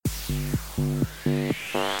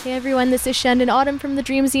Hey everyone, this is Shandon Autumn from the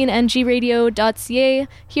Dreamzine and gradio.ca,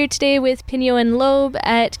 here today with Pineo and Loeb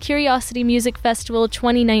at Curiosity Music Festival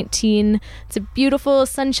 2019. It's a beautiful,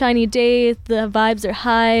 sunshiny day, the vibes are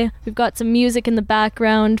high, we've got some music in the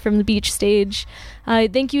background from the beach stage.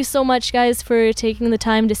 Thank you so much, guys, for taking the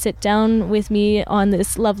time to sit down with me on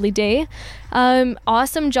this lovely day.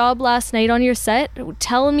 Awesome job last night on your set.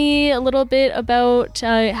 Tell me a little bit about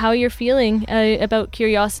how you're feeling about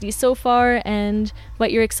Curiosity so far and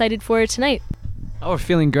what you're excited for tonight. Oh, we're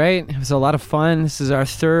feeling great. It was a lot of fun. This is our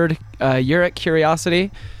third year at Curiosity,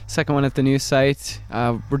 second one at the new site.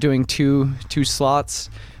 We're doing two slots.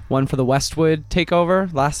 One for the Westwood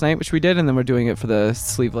takeover last night, which we did, and then we're doing it for the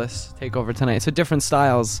sleeveless takeover tonight. So different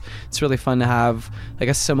styles. It's really fun to have like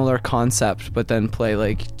a similar concept, but then play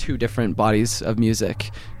like two different bodies of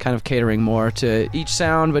music, kind of catering more to each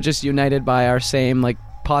sound, but just united by our same like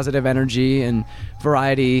positive energy and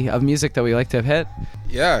variety of music that we like to hit.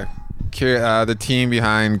 Yeah, the team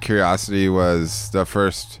behind Curiosity was the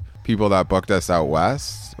first people that booked us out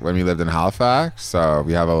west when we lived in Halifax, so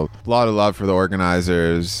we have a lot of love for the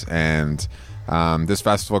organizers, and this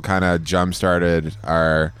festival kind of jump-started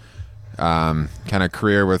our kind of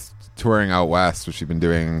career with touring out west, which we've been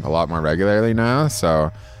doing a lot more regularly now,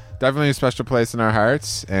 so definitely a special place in our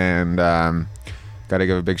hearts, and got to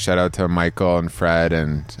give a big shout out to Michael and Fred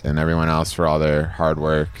and everyone else for all their hard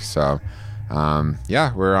work. So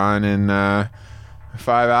yeah, we're on in 5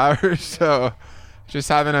 hours, so just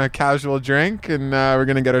having a casual drink, and we're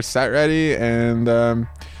gonna get our set ready, and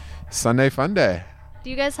Sunday fun day. Do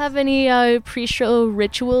you guys have any pre-show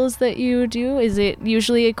rituals that you do? Is it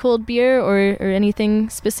usually a cold beer or anything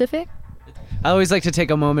specific? I always like to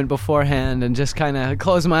take a moment beforehand and just kind of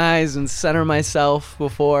close my eyes and center myself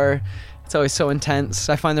before. It's always so intense.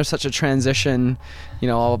 I find there's such a transition. You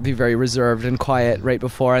know, I'll be very reserved and quiet right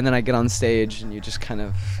before, and then I get on stage and you just kind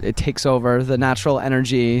of, it takes over the natural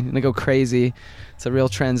energy and I go crazy. It's a real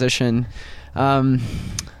transition.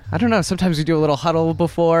 I don't know, sometimes we do a little huddle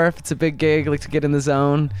before. If it's a big gig, I like to get in the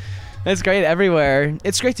zone. It's great everywhere.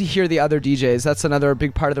 It's great to hear the other DJs. That's another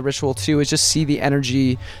big part of the ritual too, is just see the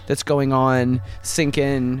energy that's going on, sink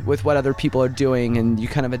in with what other people are doing, and you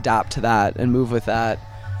kind of adapt to that and move with that.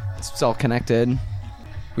 It's all connected.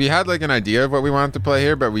 We had like an idea of what we wanted to play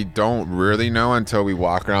here, but we don't really know until we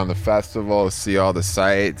walk around the festival, see all the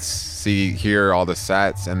sights, hear all the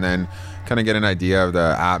sets, and then kind of get an idea of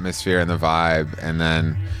the atmosphere and the vibe, and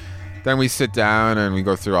then we sit down and we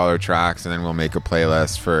go through all our tracks, and then we'll make a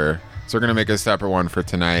playlist so we're going to make a separate one for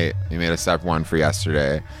tonight. We made a separate one for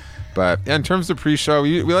yesterday. But yeah, in terms of pre-show,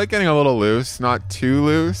 we like getting a little loose, not too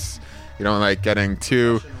loose. You don't like getting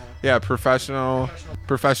too professional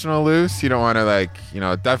loose. You don't want to like,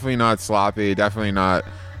 definitely not sloppy, definitely not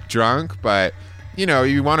drunk, but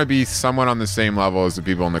you want to be somewhat on the same level as the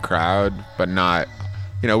people in the crowd, but not,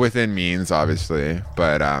 within means, obviously.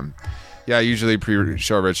 But yeah, usually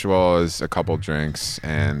pre-show ritual is a couple drinks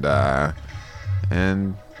and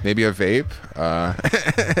maybe a vape,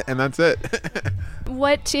 and that's it.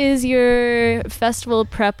 What is your festival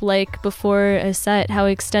prep like before a set? How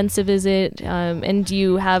extensive is it? And do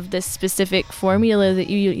you have this specific formula that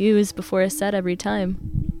you use before a set every time?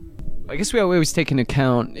 I guess we always take into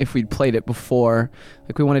account if we'd played it before.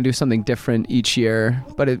 Like, we want to do something different each year,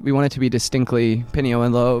 but we want it to be distinctly Pineo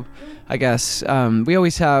and Loeb, I guess. We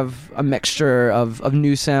always have a mixture of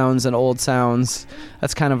new sounds and old sounds.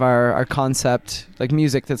 That's kind of our concept, like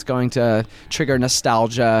music that's going to trigger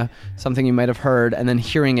nostalgia, something you might have heard, and then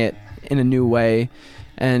hearing it in a new way.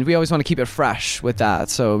 And we always want to keep it fresh with that.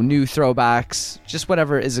 So new throwbacks, just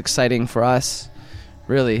whatever is exciting for us,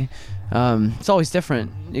 really. It's always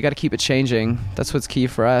different. You got to keep it changing. That's what's key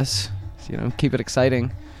for us. Keep it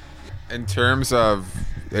exciting. In terms of,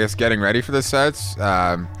 I guess, getting ready for the sets,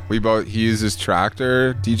 he uses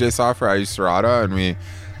Tractor DJ software. I use Serato, and we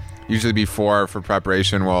usually before for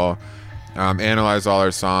preparation we'll analyze all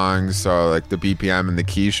our songs, so like the BPM and the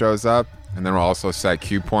key shows up, and then we'll also set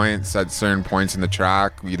cue points at certain points in the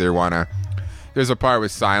track. We either want to, there's a part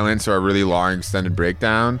with silence or a really long extended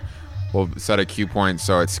breakdown. We'll set a cue point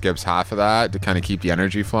so it skips half of that to kind of keep the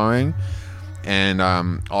energy flowing. And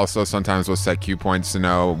also sometimes we'll set cue points to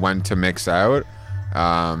know when to mix out,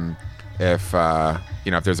 if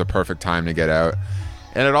there's a perfect time to get out.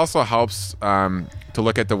 And it also helps to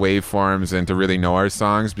look at the waveforms and to really know our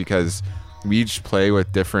songs, because we each play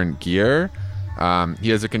with different gear. He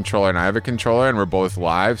has a controller and I have a controller, and we're both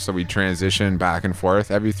live, so we transition back and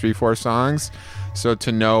forth every 3-4 songs. So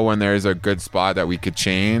to know when there's a good spot that we could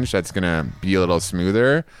change that's going to be a little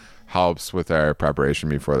smoother helps with our preparation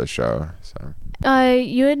before the show. So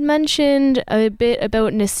You had mentioned a bit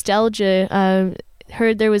about nostalgia.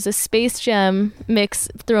 Heard there was a Space Jam mix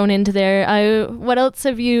thrown into there. What else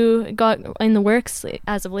have you got in the works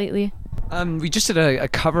as of lately? We just did a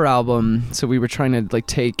cover album, so we were trying to like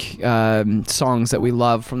take songs that we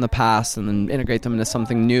love from the past and then integrate them into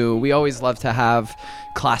something new. We always love to have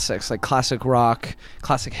classics, like classic rock,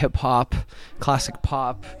 classic hip hop, classic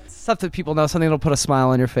pop, stuff that people know, something that'll put a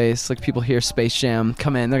smile on your face. Like people hear Space Jam,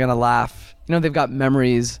 come in, they're gonna laugh. You know, they've got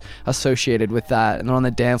memories associated with that, and they're on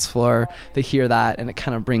the dance floor, they hear that, and it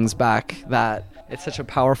kind of brings back that. It's such a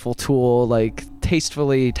powerful tool, like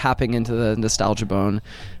tastefully tapping into the nostalgia bone.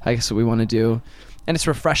 I guess what we want to do. And it's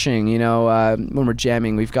refreshing, you know, when we're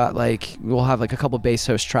jamming, we'll have like a couple bass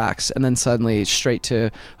house tracks and then suddenly straight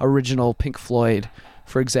to original Pink Floyd,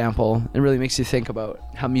 for example. It really makes you think about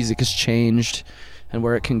how music has changed and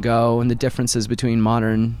where it can go and the differences between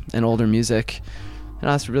modern and older music. And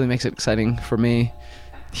that's what really makes it exciting for me.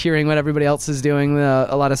 Hearing what everybody else is doing,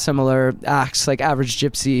 a lot of similar acts, like Average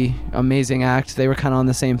Gypsy, amazing act. They were kind of on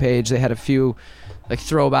the same page. They had a few like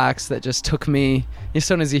throwbacks that just took me. As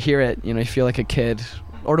soon as you hear it, you know, you feel like a kid,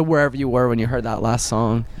 or to wherever you were when you heard that last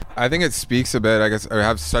song. I think it speaks a bit. I guess I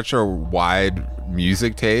have such a wide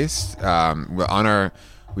music taste.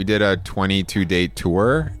 We did a 22-date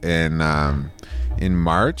tour in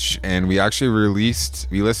March, and we actually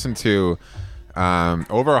we listened to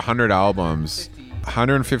over 100 albums.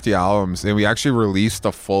 150 albums, and we actually released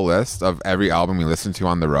a full list of every album we listened to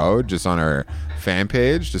on the road just on our fan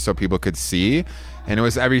page, just so people could see. And it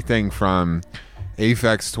was everything from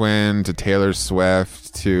Aphex Twin to Taylor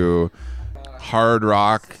Swift to hard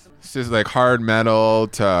rock, just like hard metal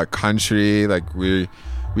to country. Like we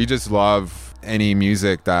just love any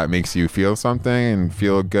music that makes you feel something and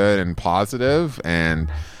feel good and positive.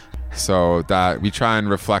 And so that we try and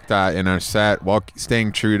reflect that in our set while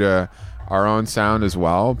staying true to our own sound as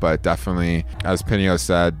well, but definitely, as Pineo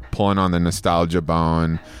said, pulling on the nostalgia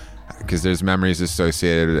bone, because there's memories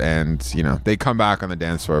associated, and you know they come back on the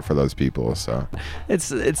dance floor for those people. So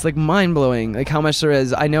it's like mind-blowing, like how much there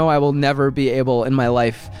is. I know I will never be able in my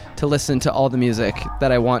life to listen to all the music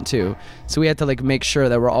that I want to, so we had to like make sure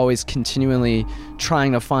that we're always continually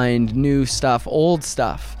trying to find new stuff, old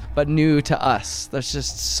stuff, but new to us. There's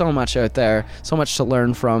just so much out there, so much to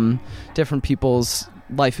learn from different people's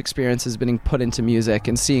life experiences being put into music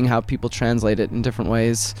and seeing how people translate it in different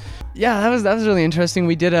ways. Yeah, that was really interesting.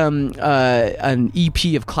 We did an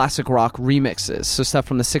EP of classic rock remixes, so stuff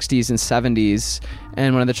from the 60s and 70s,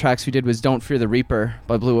 and one of the tracks we did was Don't Fear the Reaper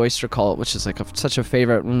by Blue Oyster Cult, which is like such a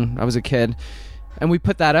favorite when I was a kid. And we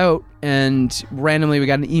put that out, and randomly we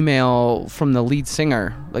got an email from the lead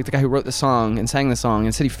singer, like the guy who wrote the song and sang the song,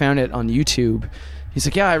 and said he found it on YouTube. He's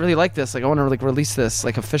like, yeah, I really like this, like I want to like release this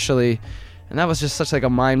like officially. And that was just such like a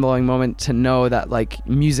mind-blowing moment to know that like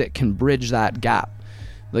music can bridge that gap.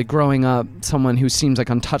 Like growing up, someone who seems like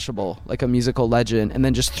untouchable, like a musical legend, and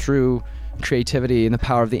then just through creativity and the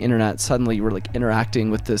power of the internet, suddenly you were like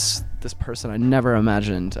interacting with this person I never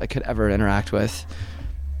imagined I could ever interact with.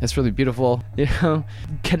 It's really beautiful, you know,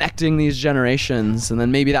 connecting these generations, and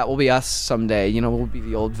then maybe that will be us someday. You know, we'll be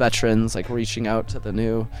the old veterans, like reaching out to the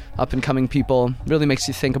new up-and-coming people. It really makes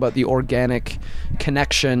you think about the organic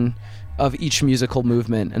connection of each musical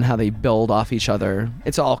movement and how they build off each other.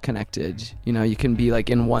 It's all connected. You know, you can be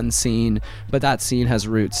like in one scene, but that scene has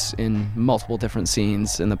roots in multiple different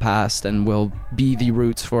scenes in the past and will be the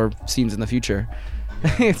roots for scenes in the future.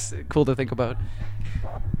 It's cool to think about.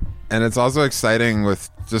 And it's also exciting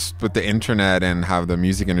with the internet and how the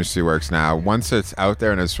music industry works now. Once it's out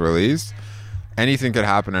there and it's released, anything could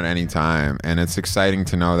happen at any time. And it's exciting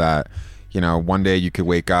to know that, you know, one day you could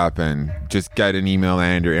wake up and just get an email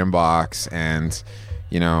in your inbox, and,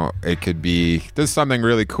 you know, it could be, there's something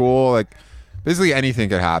really cool. Like, basically anything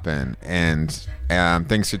could happen, and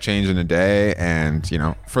things could change in a day, and, you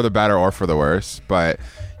know, for the better or for the worse. But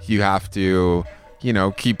you have to, you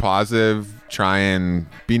know, keep positive, try and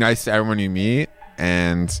be nice to everyone you meet,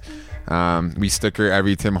 and we sticker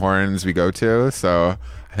every Tim Hortons we go to, so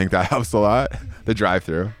I think that helps a lot. The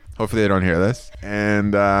drive-through. Hopefully they don't hear this.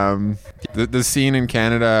 And the scene in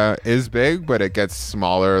Canada is big, but it gets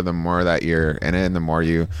smaller the more that you're in it, and the more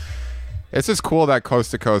you... It's just cool that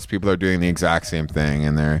coast to coast people are doing the exact same thing,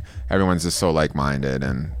 and everyone's just so like-minded,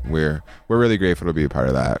 and we're really grateful to be a part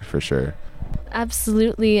of that, for sure.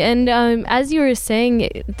 Absolutely. And as you were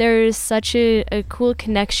saying, there's such a cool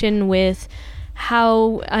connection with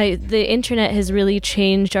how the internet has really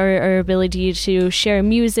changed our ability to share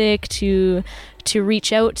music, to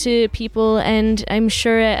reach out to people. And I'm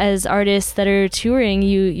sure as artists that are touring,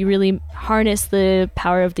 you really harness the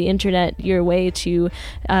power of the internet your way to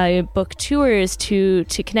book tours, to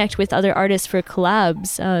connect with other artists for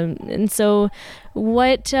collabs. And so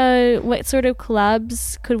what sort of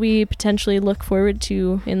collabs could we potentially look forward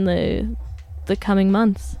to in the coming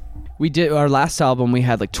months? We did our last album. We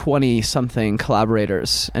had like 20 something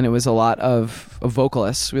collaborators, and it was a lot of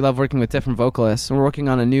vocalists. We love working with different vocalists, and we're working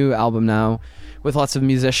on a new album now with lots of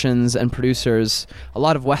musicians and producers, a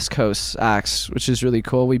lot of West Coast acts, which is really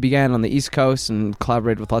cool. We began on the East Coast and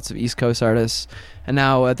collaborated with lots of East Coast artists, and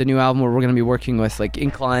now at the new album, we're going to be working with like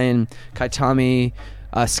Incline, Kaitami,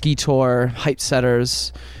 Ski Tour, Hype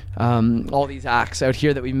Setters, all these acts out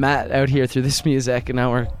here that we met out here through this music, and now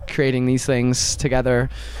we're creating these things together.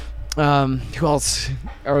 Who else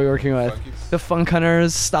are we working with? The Funk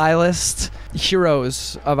Hunters, Stylist,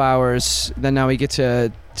 heroes of ours. Then now we get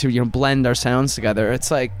to blend our sounds together. It's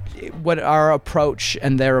like what our approach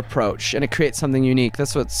and their approach, and it creates something unique.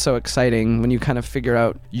 That's what's so exciting when you kind of figure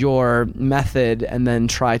out your method and then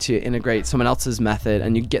try to integrate someone else's method,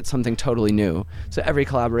 and you get something totally new. So every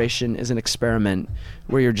collaboration is an experiment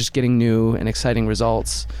where you're just getting new and exciting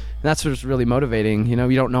results. And that's what's really motivating. You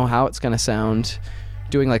don't know how it's going to sound.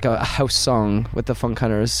 Doing like a house song with the Funk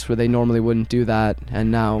Hunters where they normally wouldn't do that,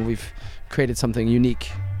 and now we've created something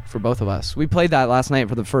unique for both of us. We played that last night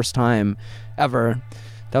for the first time ever.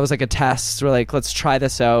 That was like a test. We're like, let's try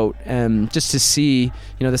this out, and just to see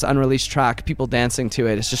this unreleased track, people dancing to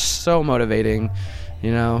it, it's just so motivating,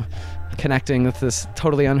 connecting with this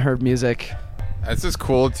totally unheard music. It's just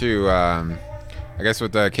cool to I guess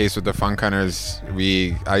with the case with the Funk Hunters,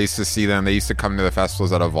 I used to see them. They used to come to the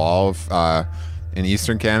festivals at Evolve in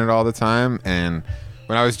Eastern Canada all the time, and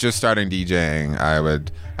when I was just starting DJing,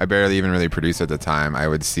 I barely even really produced at the time. I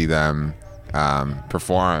would see them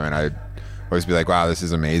perform, and I'd always be like, wow, this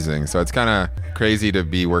is amazing. So it's kind of crazy to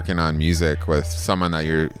be working on music with someone that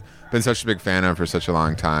you've been such a big fan of for such a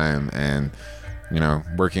long time, and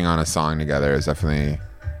working on a song together is definitely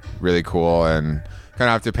really cool, and kind of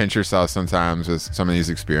have to pinch yourself sometimes with some of these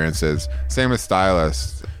experiences. Same with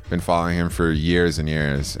Stylist. Been following him for years and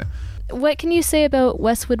years. What can you say about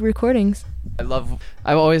Westwood Recordings?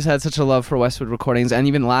 I've always had such a love for Westwood Recordings, and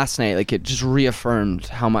even last night, like, it just reaffirmed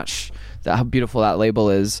how beautiful that label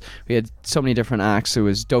is. We had so many different acts. It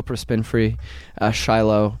was Doper Spin Free,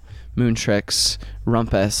 Shiloh, Moontrix,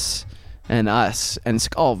 Rumpus, and us, and it's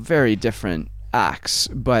all very different acts,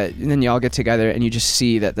 but then you all get together and you just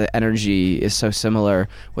see that the energy is so similar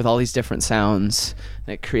with all these different sounds,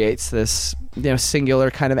 and it creates this singular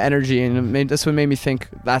kind of energy. And that's what made me think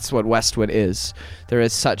that's what Westwood is. There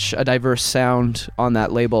is such a diverse sound on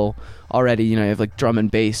that label already. You have like drum and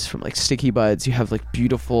bass from like Sticky Buds, you have like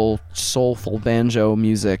beautiful soulful banjo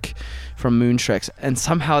music from Moontrix, and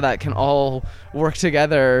somehow that can all work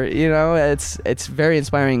together. It's very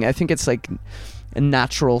inspiring. I think it's like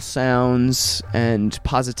natural sounds and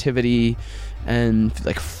positivity and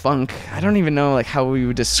like funk. I don't even know like how we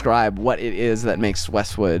would describe what it is that makes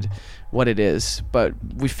Westwood what it is, but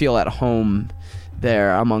we feel at home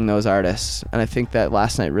there among those artists, and I think that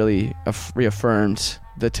last night really reaffirmed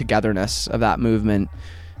the togetherness of that movement.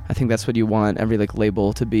 I think that's what you want every like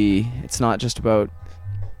label to be. It's not just about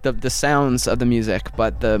the sounds of the music,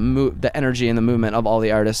 but the energy and the movement of all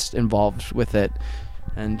the artists involved with it,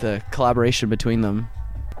 and the collaboration between them.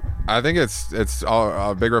 I think it's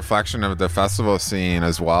a big reflection of the festival scene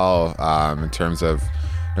as well, in terms of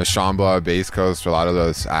Shambhala, Bass Coast, a lot of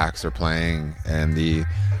those acts are playing, and the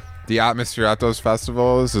atmosphere at those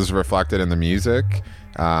festivals is reflected in the music.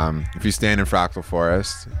 If you stand in Fractal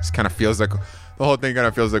Forest, it kind of feels like the whole thing kind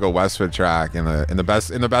of feels like a Westwood track in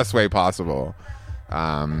the best way possible.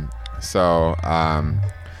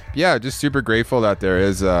 Yeah, just super grateful that there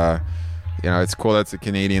is it's cool that it's a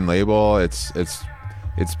Canadian label.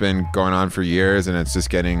 It's been going on for years, and it's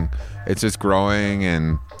just growing,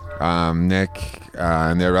 and Nick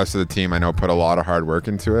and the rest of the team I know put a lot of hard work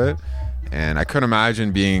into it, and I couldn't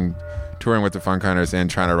imagine touring with the Funk Hunters and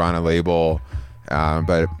trying to run a label,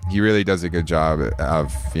 but he really does a good job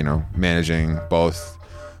of managing both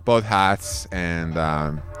hats, and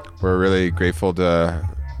we're really grateful to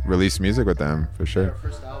release music with them for sure.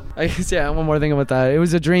 I guess, yeah, one more thing about that. It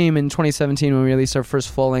was a dream in 2017 when we released our first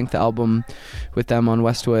full-length album with them on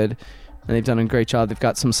Westwood, and they've done a great job. They've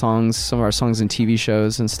got some of our songs in TV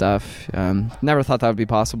shows and stuff. Never thought that would be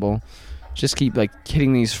possible. Just keep like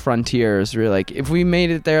hitting these frontiers. We're like, if we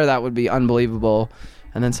made it there, that would be unbelievable.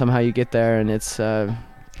 And then somehow you get there, and it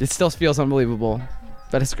still feels unbelievable,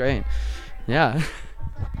 but it's great. Yeah.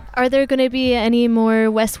 Are there going to be any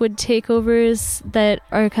more Westwood takeovers that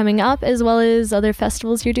are coming up, as well as other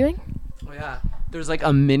festivals you're doing? Oh, yeah. There's like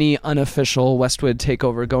a mini unofficial Westwood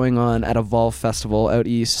takeover going on at Evolve Festival out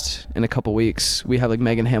east in a couple weeks. We have like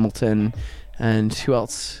Megan Hamilton and who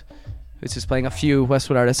else? It's just playing a few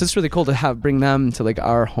Westwood artists. It's really cool to bring them to like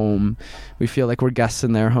our home. We feel like we're guests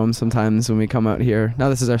in their home sometimes when we come out here. Now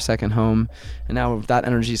this is our second home, and now that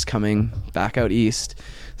energy is coming back out east.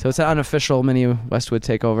 So it's an unofficial mini Westwood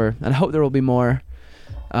takeover, and I hope there will be more.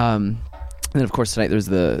 And then of course tonight there's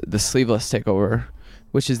the sleeveless takeover,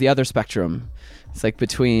 which is the other spectrum. It's like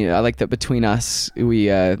I like that between us we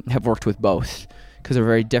have worked with both because they're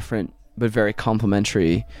very different but very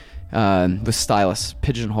complementary. With Stylus,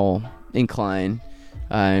 Pigeonhole, Incline,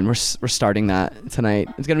 and we're starting that tonight.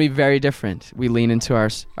 It's going to be very different. We lean into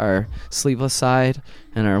our sleeveless side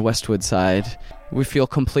and our Westwood side. We feel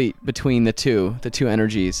complete between the two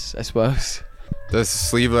energies, I suppose. This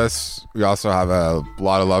sleeveless, we also have a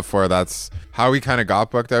lot of love for. That's how we kind of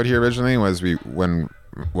got booked out here originally. Was when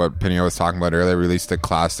what Pineo was talking about earlier, released a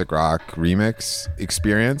classic rock remix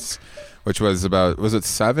experience, which was was it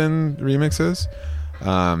 7 remixes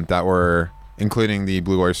that were including the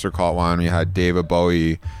Blue Oyster Cult one. We had David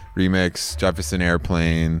Bowie remix, Jefferson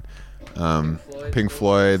Airplane, Pink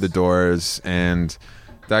Floyd, The Doors, and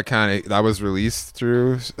that was released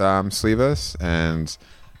through Sleeveless, and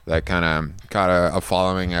that kind of got a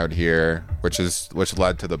following out here, which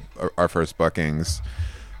led to our first bookings.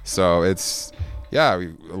 So it's a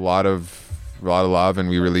lot of love, and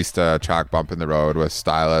we released a track, Bump in the Road, with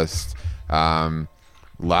Stylist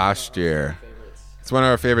last year. It's one of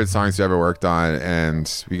our favorite songs we ever worked on,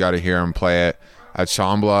 and we got to hear him play it at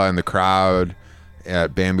Shambhala in the crowd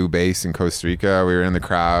at Bamboo Base in Costa Rica. We were in the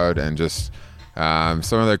crowd, and just some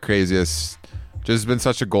of the craziest. Just been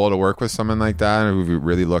such a goal to work with someone like that who we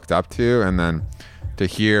really looked up to, and then to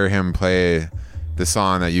hear him play the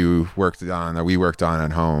song that we worked on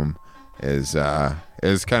at home is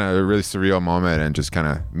kind of a really surreal moment, and just kind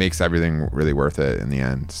of makes everything really worth it in the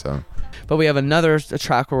end. So. But we have a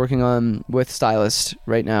track we're working on with Stylist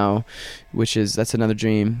right now, that's another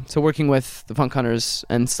dream. So working with the Funk Hunters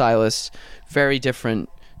and Stylist, very different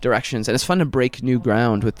directions, and it's fun to break new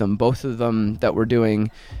ground with them. Both of them that we're doing,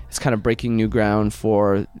 it's kind of breaking new ground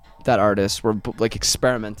for that artist. We're like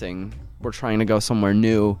experimenting. We're trying to go somewhere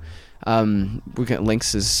new. We got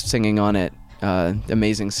Lynx is singing on it,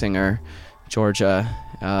 amazing singer, Georgia.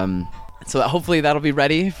 So hopefully that'll be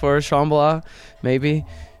ready for Shambhala, maybe.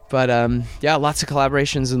 But lots of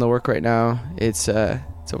collaborations in the work right now. It's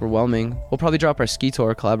overwhelming. We'll probably drop our Ski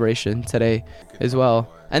Tour collaboration today as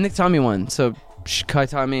well, and the Tommy one. So Kai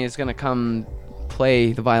Tommy is gonna come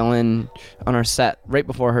play the violin on our set right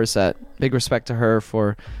before her set. Big respect to her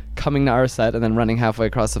for coming to our set and then running halfway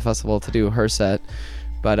across the festival to do her set.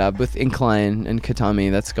 But with Incline and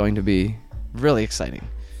Katami, that's going to be really exciting.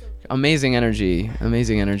 Amazing energy.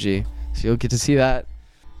 So you'll get to see that.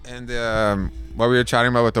 And what we were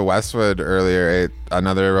chatting about with the Westwood earlier,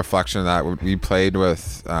 another reflection of that, we played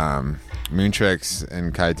with Moontrix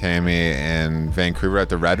and Kaitami in Vancouver at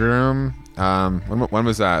the Red Room. When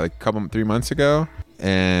was that? Like 3 months ago?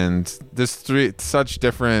 And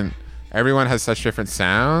everyone has such different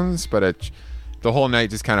sounds, but the whole night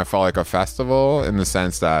just kind of felt like a festival, in the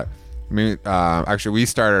sense that actually we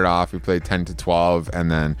started off, we played 10 to 12, and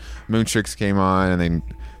then Moontrix came on, and then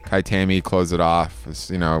Kaitami closed it off.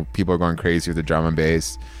 People are going crazy with the drum and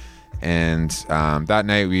bass, and that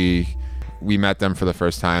night we met them for the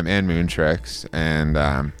first time, and Moontrix, and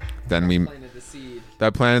then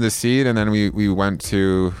that planted the seed, and then we went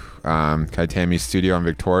to Kaitami's studio in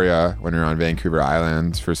Victoria when we were on Vancouver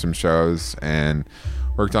Island for some shows, and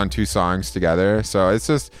worked on 2 songs together. So it's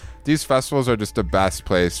just, these festivals are just the best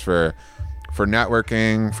place for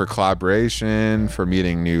networking, for collaboration, for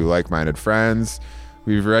meeting new like-minded friends.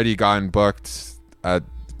 We've already gotten booked at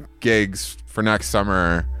gigs for next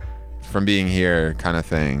summer from being here, kind of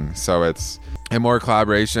thing. So and more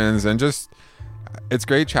collaborations, and just, it's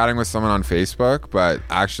great chatting with someone on Facebook, but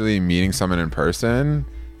actually meeting someone in person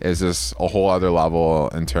is just a whole other level,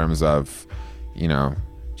 in terms of,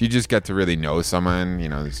 you just get to really know someone. You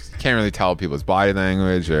can't really tell people's body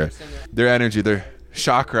language or their energy, their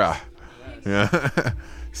chakra. Yeah.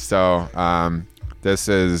 So this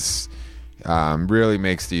is really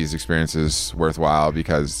makes these experiences worthwhile,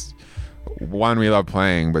 because 1, we love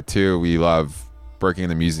playing, but 2, we love working in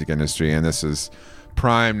the music industry, and this is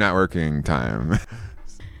prime networking time.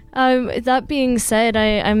 That being said,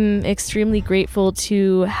 I'm extremely grateful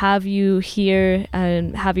to have you here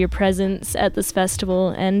and have your presence at this festival,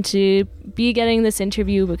 and to be getting this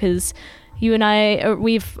interview, because you and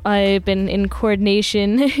we've been in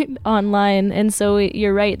coordination online, and so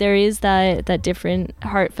you're right, there is that different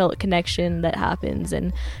heartfelt connection that happens,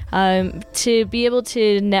 and to be able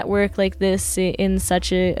to network like this in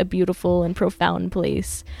such a beautiful and profound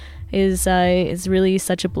place is really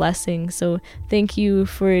such a blessing. So thank you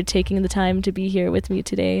for taking the time to be here with me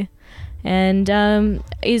today. And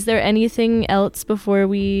is there anything else before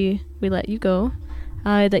we let you go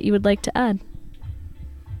that you would like to add?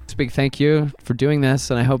 Big thank you for doing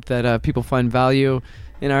this, and I hope that people find value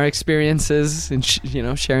in our experiences and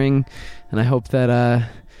sharing, and I hope that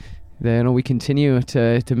we continue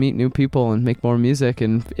to meet new people and make more music.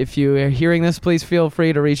 And if you are hearing this, please feel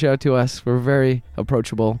free to reach out to us. We're very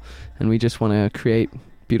approachable, and we just want to create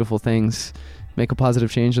beautiful things, make a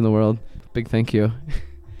positive change in the world. Big thank you.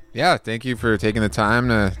 Yeah, thank you for taking the time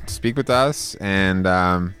to speak with us. And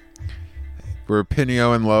we're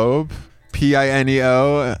Pineo and Loeb,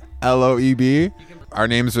 Pineoloeb. Our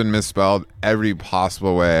name's been misspelled every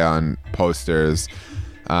possible way on posters.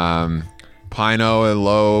 Pineo and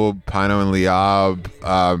Loeb, Pineo and Loeb,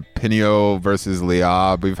 Pineo versus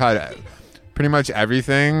Loeb. We've had pretty much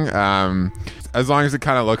everything. As long as it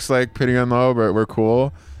kind of looks like Pineo and Loeb, we're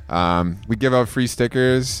cool. We give out free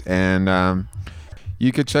stickers, and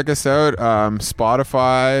you could check us out.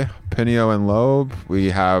 Spotify, Pineo and Loeb.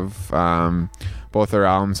 We have both our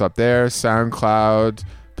albums up there. SoundCloud,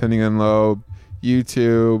 Pineo and Loeb.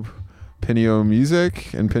 YouTube, Pineo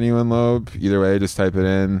Music and Pineo and Loeb. Either way, just type it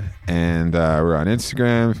in. And we're on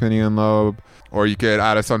Instagram, Pineo and Loeb. Or you could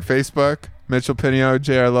add us on Facebook, Mitchell Pineo,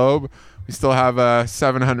 JR Loeb. We still have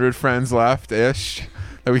 700 friends left-ish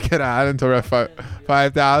that we could add until we're at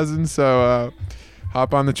 5,000. So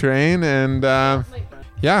hop on the train, and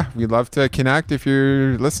yeah, we'd love to connect if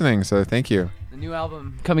you're listening. So thank you. The new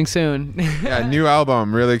album coming soon. Yeah, new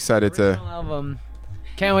album. Really excited Original album.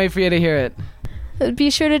 Can't wait for you to hear it.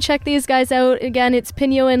 Be sure to check these guys out. Again, it's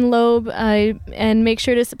Pineo and Loeb, and make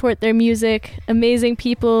sure to support their music. Amazing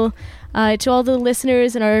people. To all the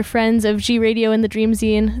listeners and our friends of G Radio and the Dream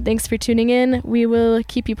Zine, thanks for tuning in. We will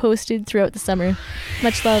keep you posted throughout the summer.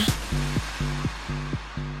 Much love.